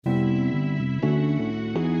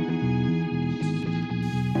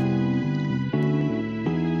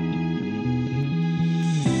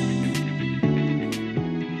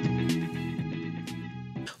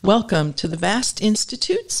Welcome to the Vast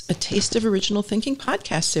Institute's A Taste of Original Thinking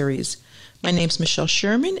podcast series. My name's Michelle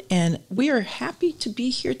Sherman, and we are happy to be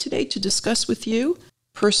here today to discuss with you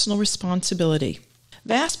personal responsibility.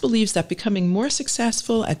 Vast believes that becoming more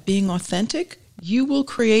successful at being authentic, you will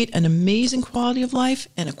create an amazing quality of life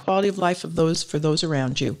and a quality of life of those for those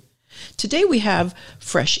around you. Today we have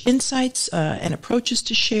fresh insights and approaches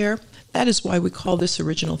to share. That is why we call this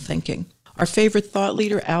original thinking. Our favorite thought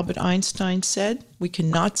leader, Albert Einstein, said, "We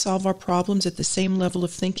cannot solve our problems at the same level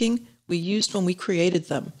of thinking we used when we created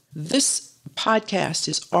them." This podcast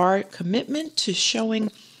is our commitment to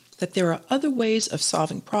showing that there are other ways of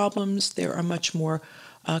solving problems. There are much more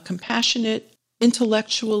compassionate,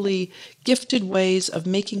 intellectually gifted ways of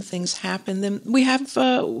making things happen than we have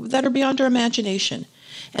that are beyond our imagination.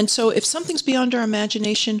 And so if something's beyond our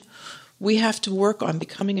imagination, we have to work on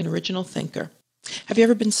becoming an original thinker. Have you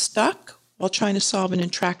ever been stuck while trying to solve an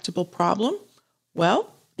intractable problem?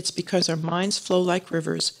 Well, it's because our minds flow like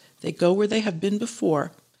rivers. They go where they have been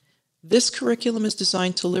before. This curriculum is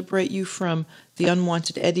designed to liberate you from the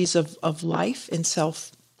unwanted eddies of life in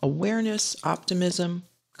self-awareness, optimism,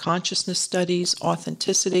 consciousness studies,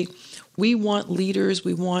 authenticity. We want leaders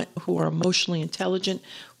who are emotionally intelligent.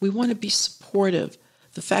 We want to be supportive.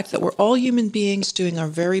 The fact that we're all human beings doing our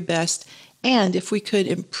very best, and if we could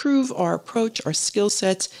improve our approach, our skill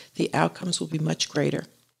sets, the outcomes will be much greater.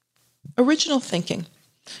 Original thinking.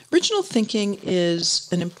 Original thinking is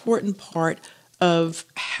an important part of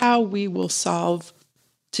how we will solve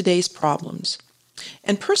today's problems.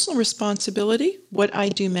 And personal responsibility, what I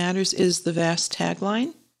do matters is the Vast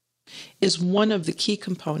tagline, is one of the key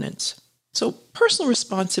components. So personal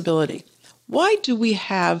responsibility. Why do we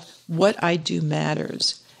have what I do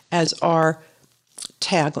matters as our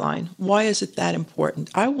tagline? Why is it that important?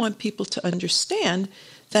 I want people to understand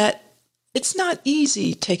that it's not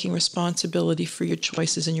easy taking responsibility for your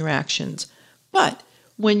choices and your actions. But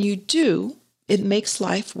when you do, it makes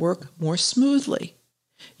life work more smoothly.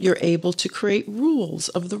 You're able to create rules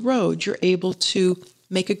of the road. You're able to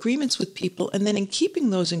make agreements with people. And then in keeping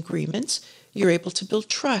those agreements, you're able to build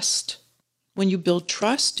trust. When you build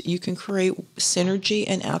trust, you can create synergy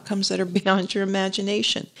and outcomes that are beyond your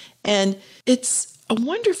imagination. And it's a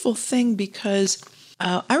wonderful thing because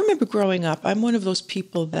I remember growing up, I'm one of those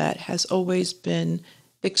people that has always been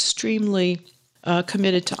extremely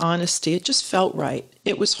committed to honesty. It just felt right.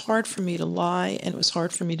 It was hard for me to lie, and it was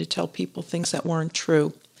hard for me to tell people things that weren't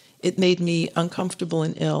true. It made me uncomfortable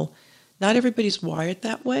and ill. Not everybody's wired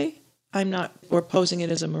that way. I'm not posing it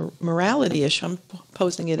as a morality issue. I'm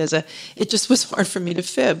posing it as it just was hard for me to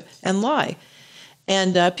fib and lie.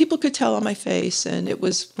 And people could tell on my face, and it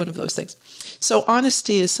was one of those things. So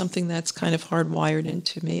honesty is something that's kind of hardwired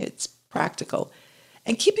into me. It's practical.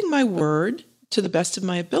 And keeping my word to the best of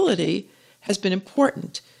my ability has been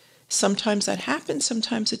important. Sometimes that happens,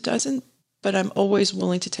 sometimes it doesn't, but I'm always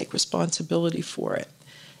willing to take responsibility for it.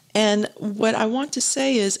 And what I want to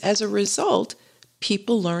say is, as a result,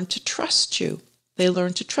 people learn to trust you. They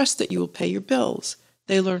learn to trust that you will pay your bills.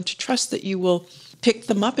 They learn to trust that you will pick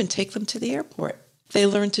them up and take them to the airport. They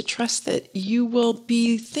learn to trust that you will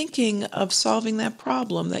be thinking of solving that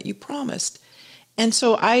problem that you promised. And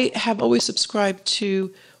so I have always subscribed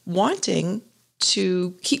to wanting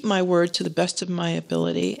to keep my word to the best of my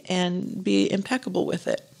ability and be impeccable with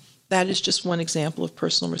it. That is just one example of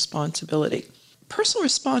personal responsibility. Personal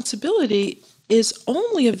responsibility is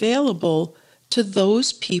only available to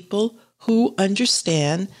those people who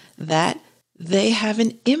understand that they have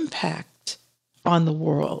an impact on the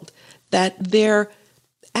world, that their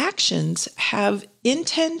actions have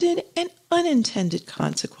intended and unintended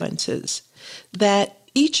consequences, that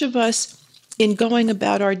each of us in going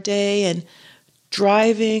about our day and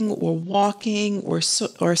driving or walking or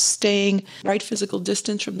staying right physical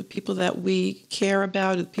distance from the people that we care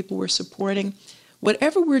about, or the people we're supporting,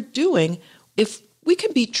 whatever we're doing, if we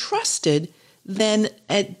can be trusted then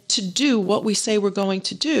to do what we say we're going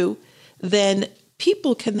to do, then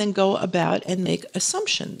people can then go about and make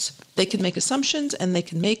assumptions. They can make assumptions and they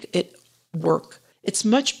can make it work. It's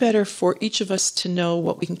much better for each of us to know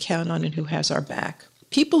what we can count on and who has our back.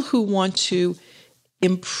 People who want to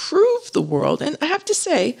improve the world, and I have to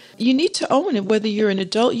say, you need to own it, whether you're an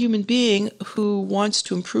adult human being who wants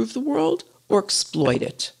to improve the world or exploit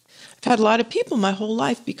it. I've had a lot of people my whole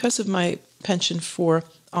life, because of my penchant for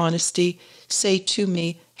honesty, say to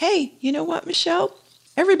me, "Hey, you know what, Michelle?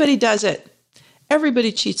 Everybody does it.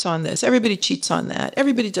 Everybody cheats on this. Everybody cheats on that.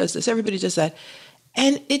 Everybody does this. Everybody does that."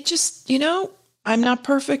 And it just, I'm not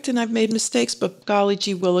perfect and I've made mistakes, but golly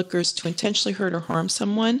gee willikers, to intentionally hurt or harm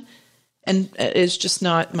someone and is just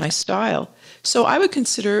not my style. So I would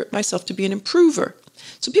consider myself to be an improver.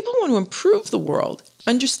 So people who want to improve the world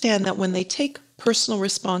understand that when they take personal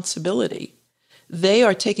responsibility, they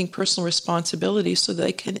are taking personal responsibility so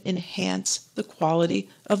they can enhance the quality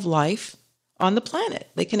of life on the planet.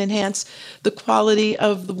 They can enhance the quality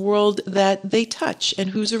of the world that they touch and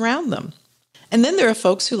who's around them. And then there are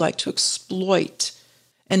folks who like to exploit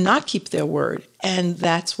and not keep their word, and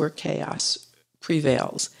that's where chaos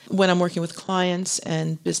prevails. When I'm working with clients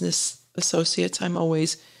and business associates, I'm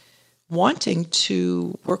always wanting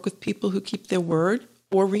to work with people who keep their word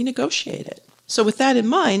or renegotiate it. So with that in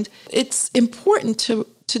mind, it's important to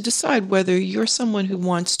decide whether you're someone who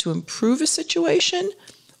wants to improve a situation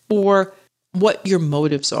or what your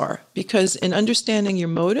motives are. Because in understanding your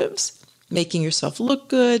motives, making yourself look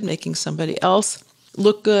good, making somebody else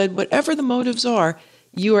look good, whatever the motives are,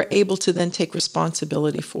 you are able to then take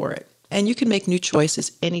responsibility for it. And you can make new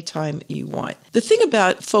choices anytime you want. The thing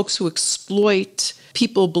about folks who exploit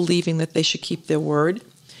people believing that they should keep their word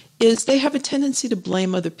is they have a tendency to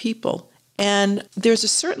blame other people. And there's a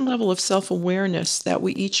certain level of self-awareness that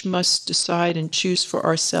we each must decide and choose for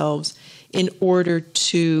ourselves in order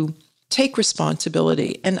to take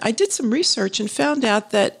responsibility. And I did some research and found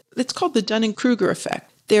out that it's called the Dunning-Kruger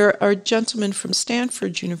effect. There are gentlemen from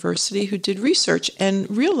Stanford University who did research and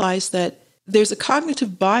realized that there's a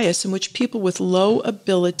cognitive bias in which people with low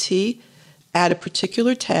ability at a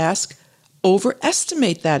particular task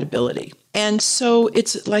overestimate that ability. And so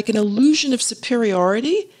it's like an illusion of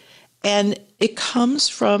superiority, and it comes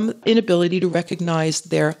from inability to recognize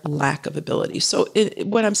their lack of ability. So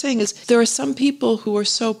what I'm saying is there are some people who are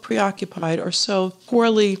so preoccupied or so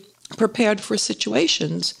poorly prepared for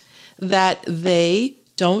situations that they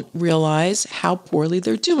don't realize how poorly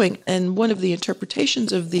they're doing. And one of the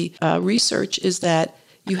interpretations of the research is that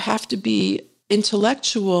you have to be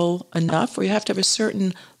intellectual enough, or you have to have a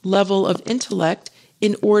certain level of intellect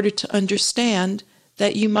in order to understand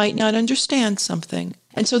that you might not understand something.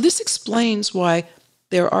 And so this explains why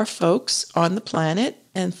there are folks on the planet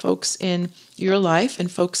and folks in your life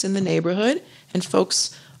and folks in the neighborhood and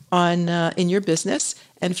folks on in your business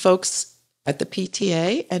and folks at the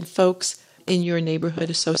PTA and folks in your neighborhood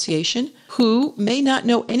association who may not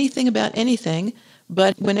know anything about anything,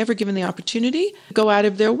 but whenever given the opportunity, go out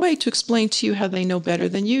of their way to explain to you how they know better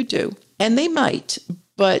than you do. And they might,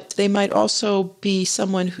 but they might also be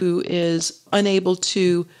someone who is unable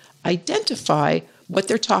to identify what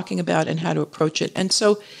they're talking about and how to approach it. And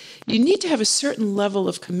so you need to have a certain level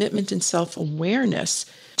of commitment and self-awareness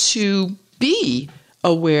to be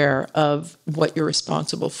aware of what you're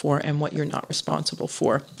responsible for and what you're not responsible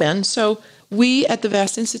for. And so we at the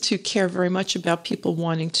VAST Institute care very much about people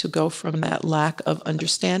wanting to go from that lack of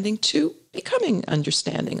understanding to becoming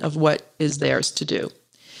understanding of what is theirs to do.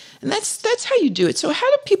 And that's how you do it. So how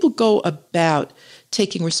do people go about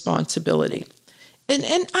taking responsibility? And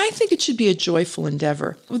I think it should be a joyful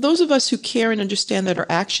endeavor. For those of us who care and understand that our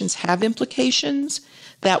actions have implications,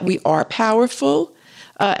 that we are powerful,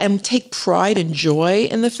 and take pride and joy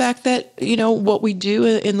in the fact that, what we do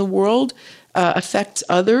in the world affects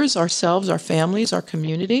others, ourselves, our families, our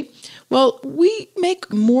community. Well, we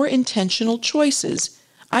make more intentional choices.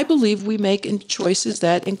 I believe we make choices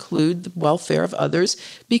that include the welfare of others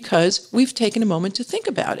because we've taken a moment to think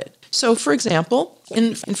about it. So, for example,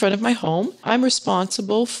 in front of my home, I'm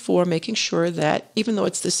responsible for making sure that even though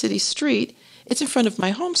it's the city street, it's in front of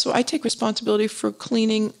my home, so I take responsibility for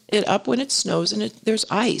cleaning it up when it snows and there's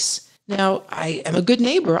ice. Now, I am a good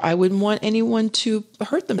neighbor. I wouldn't want anyone to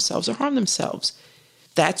hurt themselves or harm themselves.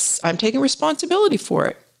 I'm taking responsibility for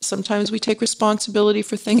it. Sometimes we take responsibility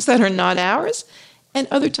for things that are not ours, and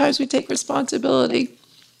other times we take responsibility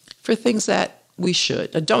for things that we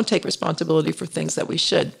should. Don't take responsibility for things that we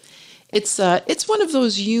should. It's one of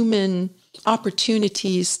those human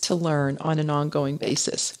opportunities to learn on an ongoing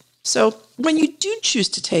basis. So when you do choose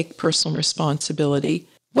to take personal responsibility,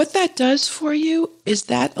 what that does for you is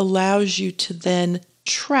that allows you to then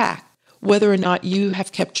track whether or not you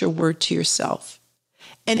have kept your word to yourself.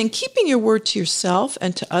 And in keeping your word to yourself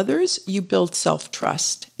and to others, you build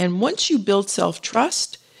self-trust. And once you build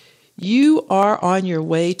self-trust, you are on your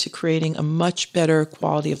way to creating a much better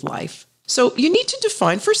quality of life. So you need to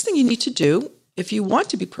define, first thing you need to do, if you want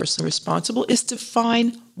to be personally responsible, is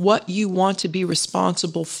define what you want to be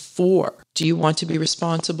responsible for. Do you want to be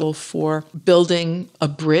responsible for building a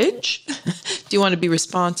bridge? Do you want to be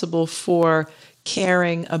responsible for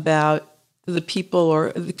caring about the people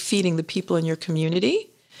or feeding the people in your community?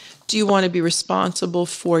 Do you want to be responsible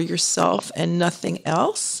for yourself and nothing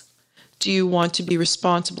else? Do you want to be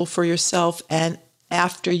responsible for yourself and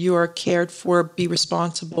after you are cared for, be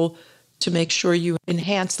responsible to make sure you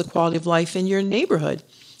enhance the quality of life in your neighborhood?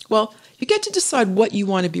 Well, You get to decide what you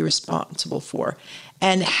want to be responsible for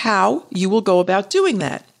and how you will go about doing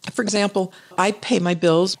that. For example, I pay my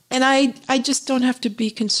bills and I just don't have to be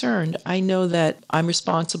concerned. I know that I'm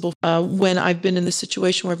responsible. When I've been in the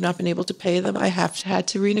situation where I've not been able to pay them, I have had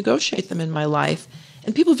to renegotiate them in my life.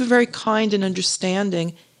 And people have been very kind and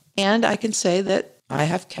understanding. And I can say that I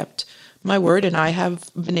have kept my word and I have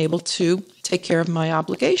been able to take care of my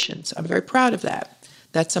obligations. I'm very proud of that.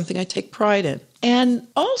 That's something I take pride in. And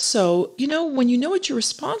also, when you know what you're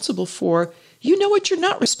responsible for, you know what you're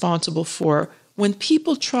not responsible for. When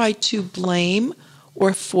people try to blame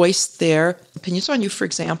or foist their opinions on you, for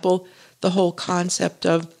example, the whole concept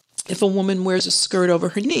of if a woman wears a skirt over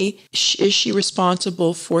her knee, is she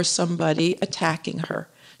responsible for somebody attacking her?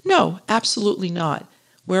 No, absolutely not.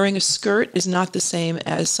 Wearing a skirt is not the same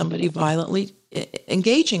as somebody violently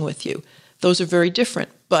engaging with you. Those are very different.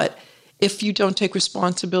 But if you don't take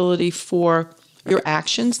responsibility for your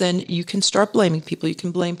actions, then you can start blaming people. You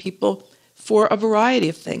can blame people for a variety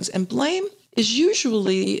of things. And blame is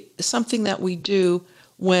usually something that we do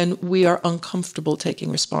when we are uncomfortable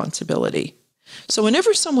taking responsibility. So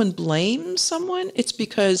whenever someone blames someone, it's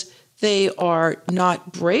because they are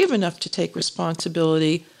not brave enough to take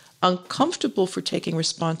responsibility, uncomfortable for taking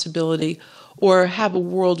responsibility, or have a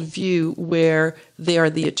worldview where they are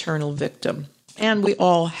the eternal victim. And we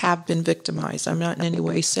all have been victimized. I'm not in any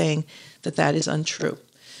way saying that that is untrue.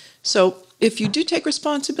 So if you do take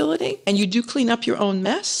responsibility and you do clean up your own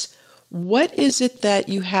mess, what is it that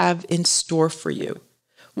you have in store for you?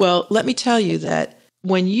 Well, let me tell you that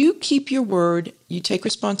when you keep your word, you take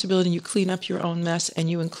responsibility and you clean up your own mess and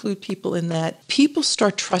you include people in that, people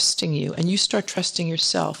start trusting you and you start trusting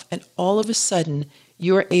yourself. And all of a sudden,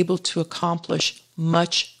 you're able to accomplish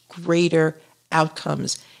much greater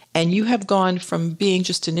outcomes. And you have gone from being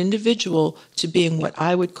just an individual to being what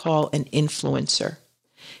I would call an influencer.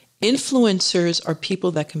 Influencers are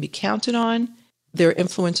people that can be counted on. There are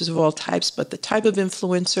influencers of all types, but the type of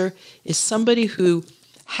influencer is somebody who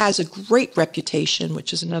has a great reputation,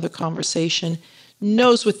 which is another conversation,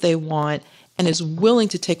 knows what they want, and is willing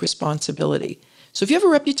to take responsibility. So if you have a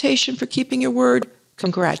reputation for keeping your word,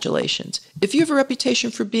 congratulations. If you have a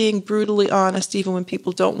reputation for being brutally honest, even when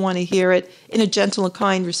people don't want to hear it, in a gentle and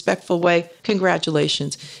kind, respectful way,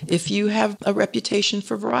 congratulations. If you have a reputation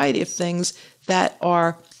for a variety of things that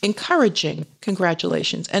are encouraging,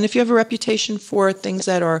 congratulations. And if you have a reputation for things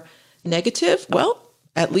that are negative, well,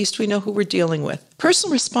 at least we know who we're dealing with.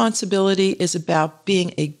 Personal responsibility is about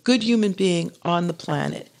being a good human being on the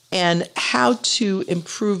planet and how to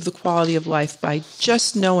improve the quality of life by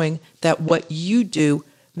just knowing that what you do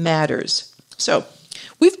matters. So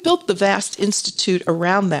we've built the VAST Institute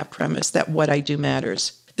around that premise that what I do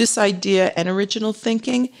matters. This idea and original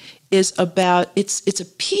thinking is about, it's a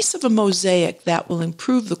piece of a mosaic that will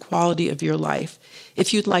improve the quality of your life.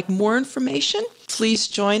 If you'd like more information, please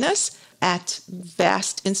join us at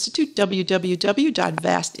VAST Institute,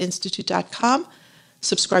 www.vastinstitute.com.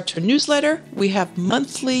 Subscribe to our newsletter. We have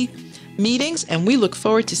monthly meetings, and we look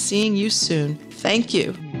forward to seeing you soon. Thank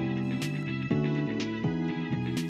you.